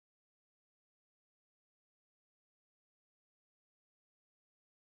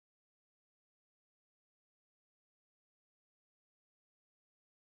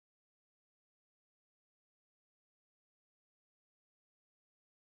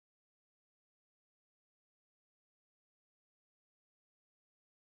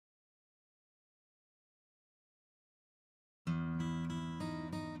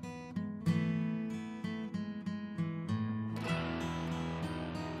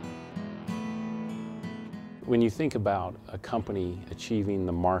when you think about a company achieving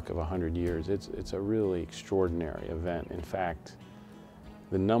the mark of 100 years, it's a really extraordinary event. In fact,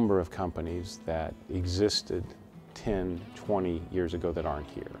 the number of companies that existed 10, 20 years ago that aren't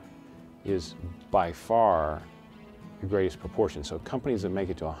here is by far the greatest proportion. So companies that make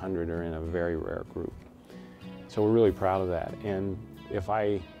it to 100 are in a very rare group. So we're really proud of that. And if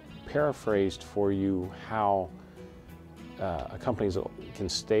I paraphrased for you how a company can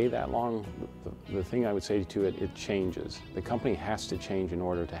stay that long, the thing I would say to it, it changes. The company has to change in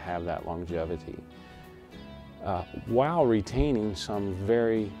order to have that longevity, while retaining some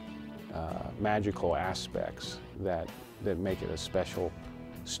very magical aspects that make it a special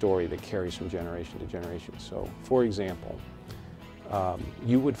story that carries from generation to generation. So, for example,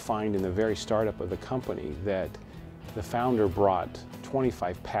 you would find in the very startup of the company that the founder brought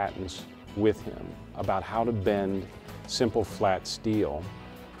 25 patents with him about how to bend simple flat steel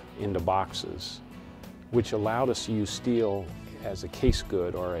into boxes, which allowed us to use steel as a case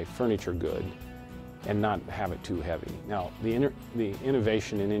good or a furniture good and not have it too heavy. Now, the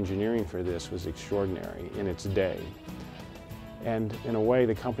innovation in engineering for this was extraordinary in its day. And in a way,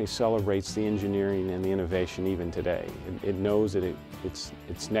 the company celebrates the engineering and the innovation even today. It knows that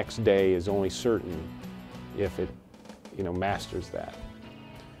its next day is only certain if it masters that.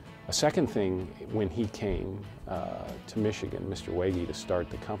 A second thing, when he came to Michigan, Mr. Wege, to start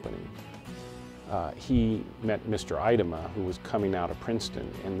the company, he met Mr. Idema, who was coming out of Princeton,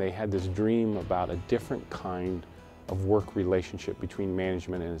 and they had this dream about a different kind of work relationship between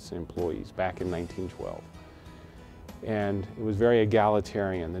management and its employees back in 1912. And it was very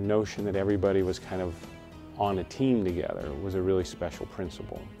egalitarian. The notion that everybody was kind of on a team together was a really special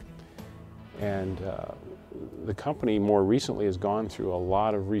principle. And the company more recently has gone through a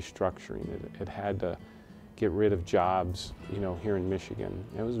lot of restructuring. It had to get rid of jobs, here in Michigan.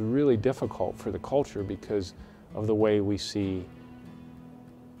 It was really difficult for the culture because of the way we see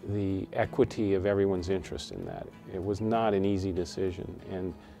the equity of everyone's interest in that. It was not an easy decision.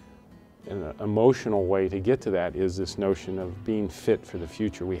 And an emotional way to get to that is this notion of being fit for the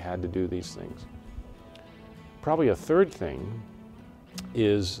future. We had to do these things. Probably a third thing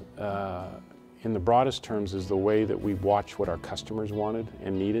is, in the broadest terms, is the way that we watch what our customers wanted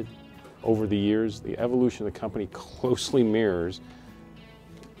and needed. Over the years, the evolution of the company closely mirrors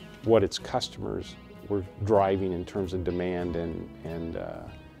what its customers were driving in terms of demand and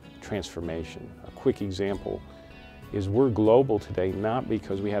transformation. A quick example is we're global today not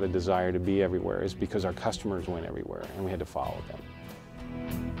because we had a desire to be everywhere, it's because our customers went everywhere and we had to follow them.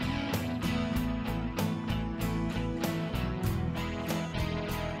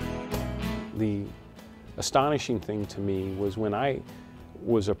 The astonishing thing to me was when I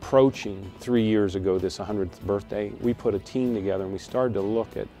was approaching 3 years ago this 100th birthday, we put a team together and we started to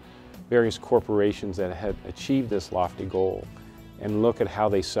look at various corporations that had achieved this lofty goal and look at how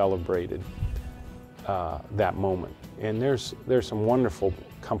they celebrated that moment. And there's some wonderful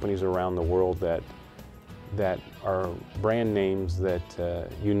companies around the world that are brand names that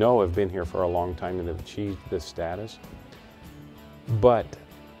have been here for a long time and have achieved this status. But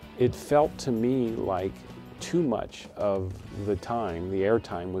it felt to me like too much of the time, the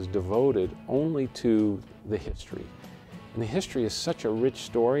airtime, was devoted only to the history. And the history is such a rich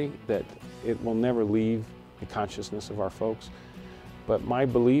story that it will never leave the consciousness of our folks. But my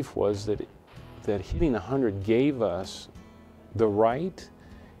belief was that hitting 100 gave us the right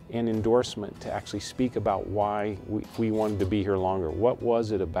and endorsement to actually speak about why we wanted to be here longer. What was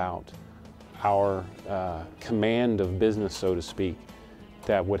it about our command of business, so to speak,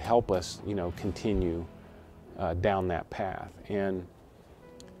 that would help us, continue down that path? And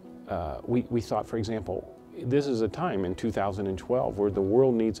we thought, for example, this is a time in 2012 where the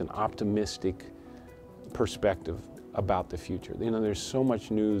world needs an optimistic perspective about the future. There's so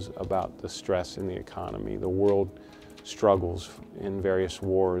much news about the stress in the economy. The world struggles in various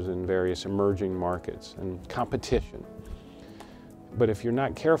wars and various emerging markets and competition. But if you're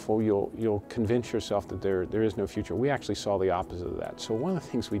not careful, you'll convince yourself that there is no future. We actually saw the opposite of that. So one of the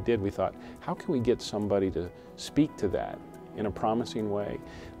things we did, we thought, how can we get somebody to speak to that in a promising way?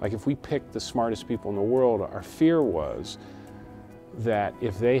 Like if we picked the smartest people in the world, our fear was that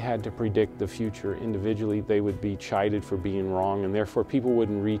if they had to predict the future individually, they would be chided for being wrong, and therefore people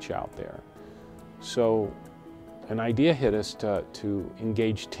wouldn't reach out there. So an idea hit us to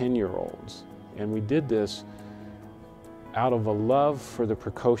engage 10-year-olds, and we did this out of a love for the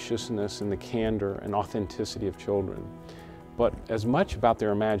precociousness and the candor and authenticity of children, but as much about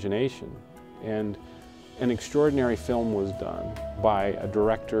their imagination. And an extraordinary film was done by a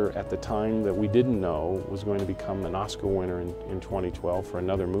director at the time that we didn't know was going to become an Oscar winner in 2012 for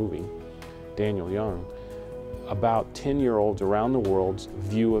another movie, Daniel Young. about 10-year-olds around the world's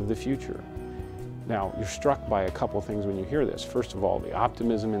view of the future. Now, you're struck by a couple things when you hear this. First of all, the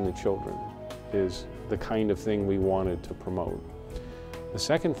optimism in the children is the kind of thing we wanted to promote. The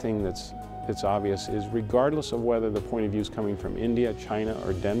second thing that's obvious is regardless of whether the point of view is coming from India, China,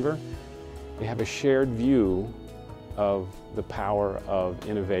 or Denver, they have a shared view of the power of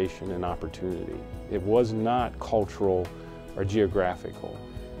innovation and opportunity. It was not cultural or geographical.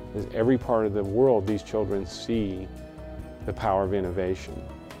 In every part of the world, these children see the power of innovation.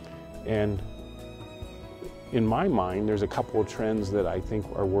 And in my mind, there's a couple of trends that I think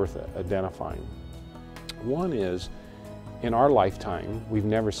are worth identifying. One is, in our lifetime, we've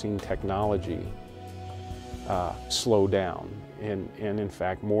never seen technology slow down. And in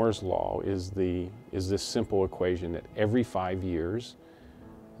fact, Moore's law is this simple equation that every 5 years,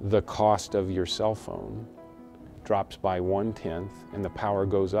 the cost of your cell phone drops by 1/10 and the power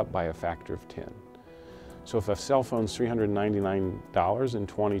goes up by a factor of 10. So if a cell phone's $399 in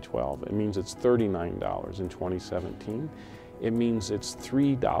 2012, it means it's $39 in 2017. It means it's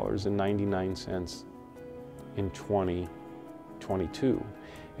 $3.99 in 2022.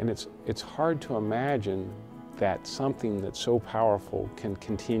 And it's hard to imagine that something that's so powerful can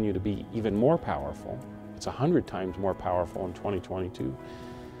continue to be even more powerful. It's 100 times more powerful in 2022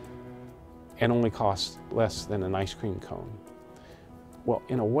 and only costs less than an ice cream cone. Well,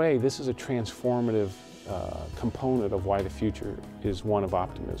 in a way, this is a transformative component of why the future is one of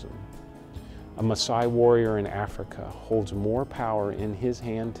optimism. A Maasai warrior in Africa holds more power in his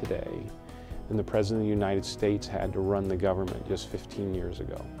hand today than the President of the United States had to run the government just 15 years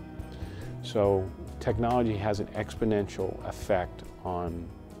ago. So technology has an exponential effect on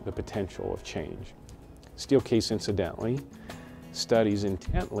the potential of change. Steelcase, incidentally, studies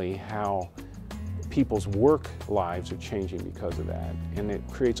intently how people's work lives are changing because of that. And it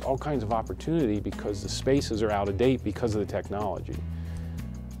creates all kinds of opportunity because the spaces are out of date because of the technology.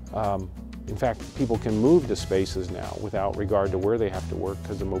 In fact, people can move to spaces now without regard to where they have to work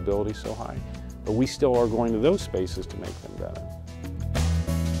because the mobility is so high. But we still are going to those spaces to make them better.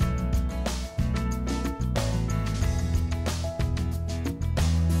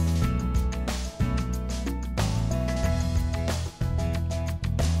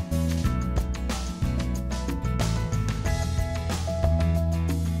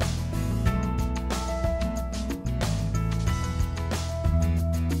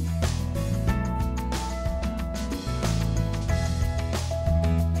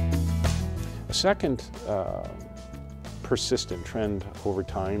 A second persistent trend over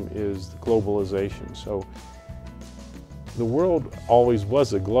time is globalization. So the world always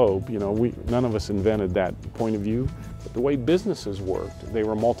was a globe. You know, none of us invented that point of view. But the way businesses worked, they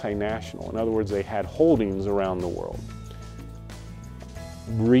were multinational. In other words, they had holdings around the world.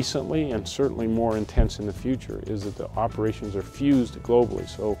 Recently, and certainly more intense in the future, is that the operations are fused globally.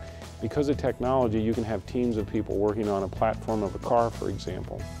 So because of technology, you can have teams of people working on a platform of a car, for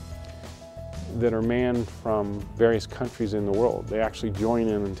example, that are manned from various countries in the world. They actually join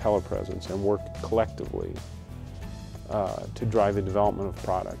in telepresence and work collectively to drive the development of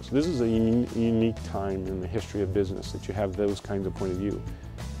products. This is a unique time in the history of business that you have those kinds of point of view.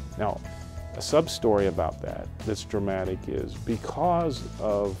 Now, a sub-story about that that's dramatic is because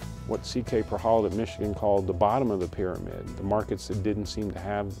of what C.K. Perhallet at Michigan called the bottom of the pyramid, the markets that didn't seem to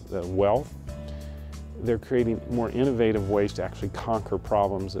have the wealth, they're creating more innovative ways to actually conquer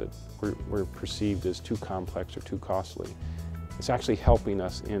problems that were perceived as too complex or too costly. It's actually helping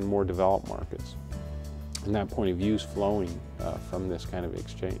us in more developed markets. And that point of view is flowing from this kind of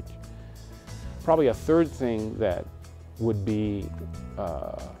exchange. Probably a third thing that would be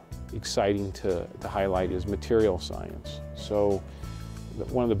exciting to highlight is material science. So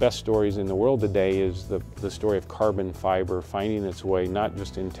one of the best stories in the world today is the story of carbon fiber finding its way not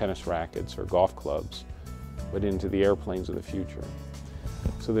just in tennis rackets or golf clubs, but into the airplanes of the future.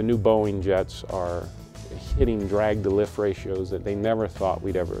 So the new Boeing jets are hitting drag-to-lift ratios that they never thought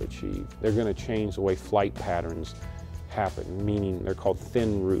we'd ever achieve. They're going to change the way flight patterns happen, meaning they're called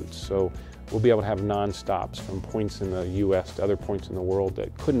thin routes. So we'll be able to have non-stops from points in the US to other points in the world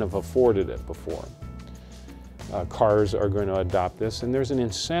that couldn't have afforded it before. Cars are going to adopt this, and there's an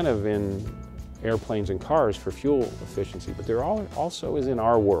incentive in airplanes and cars for fuel efficiency, but there also is in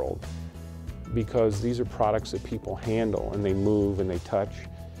our world, because these are products that people handle and they move and they touch,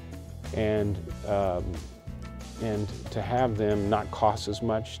 and to have them not cost as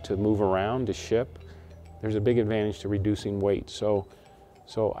much to move around, to ship, there's a big advantage to reducing weight. So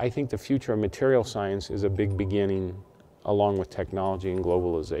I think the future of material science is a big beginning along with technology and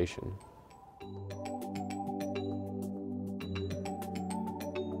globalization.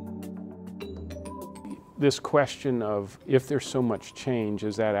 this question of, if there's so much change,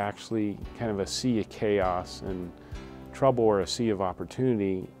 is that actually kind of a sea of chaos and trouble or a sea of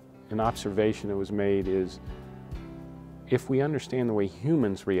opportunity? An observation that was made is, if we understand the way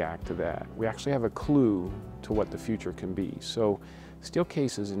humans react to that, we actually have a clue to what the future can be. So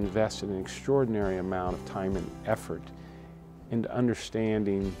Steelcase has invested an extraordinary amount of time and effort into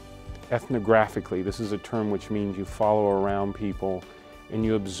understanding ethnographically. This is a term which means you follow around people and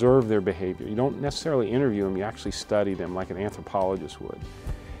you observe their behavior. You don't necessarily interview them, you actually study them like an anthropologist would.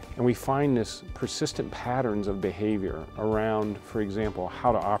 And we find this persistent patterns of behavior around, for example,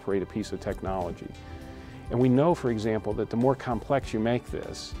 how to operate a piece of technology. And we know, for example, that the more complex you make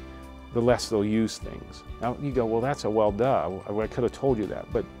this, the less they'll use things. Now you go, well, that's a well, duh, I could have told you that.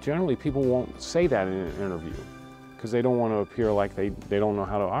 But generally people won't say that in an interview because they don't want to appear like they don't know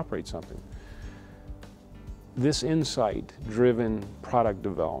how to operate something. This insight-driven product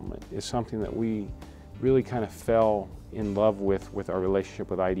development is something that we really kind of fell in love with our relationship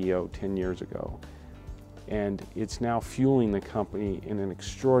with IDEO 10 years ago. And it's now fueling the company in an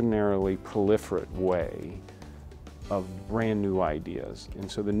extraordinarily proliferate way of brand new ideas. And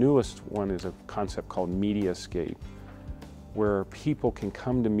so the newest one is a concept called Mediascape, where people can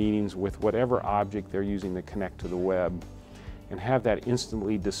come to meetings with whatever object they're using to connect to the web and have that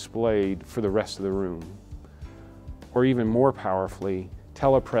instantly displayed for the rest of the room. Or even more powerfully,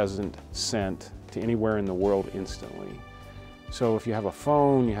 telepresent sent to anywhere in the world instantly. So if you have a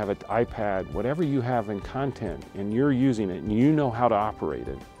phone, you have an iPad, whatever you have in content and you're using it and you know how to operate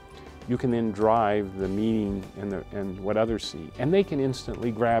it, you can then drive the meeting and what others see. And they can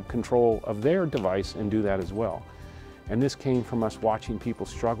instantly grab control of their device and do that as well. And this came from us watching people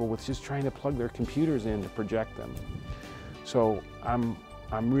struggle with just trying to plug their computers in to project them. So I'm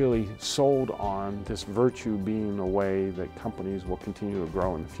really sold on this virtue being a way that companies will continue to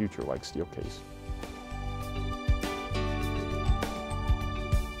grow in the future, like Steelcase.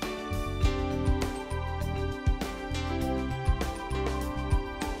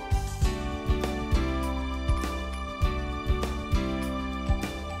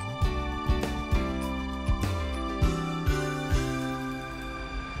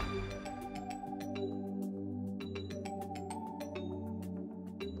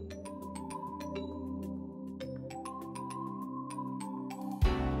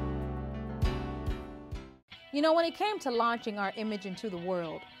 You know, when it came to launching our image into the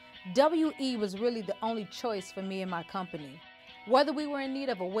world, WE was really the only choice for me and my company. Whether we were in need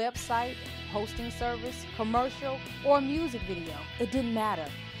of a website, hosting service, commercial, or a music video, it didn't matter.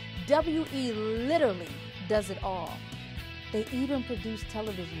 WE literally does it all. They even produce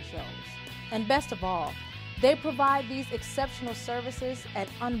television shows. And best of all, they provide these exceptional services at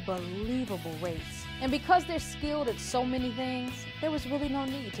unbelievable rates. And because they're skilled at so many things, there was really no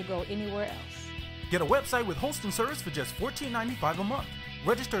need to go anywhere else. Get a website with hosting service for just $14.95 a month.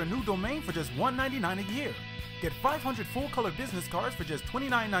 Register a new domain for just $1.99 a year. Get 500 full-color business cards for just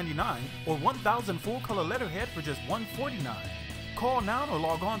 $29.99 or 1,000 full-color letterhead for just $149. Call now or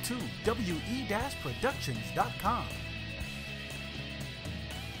log on to we-productions.com.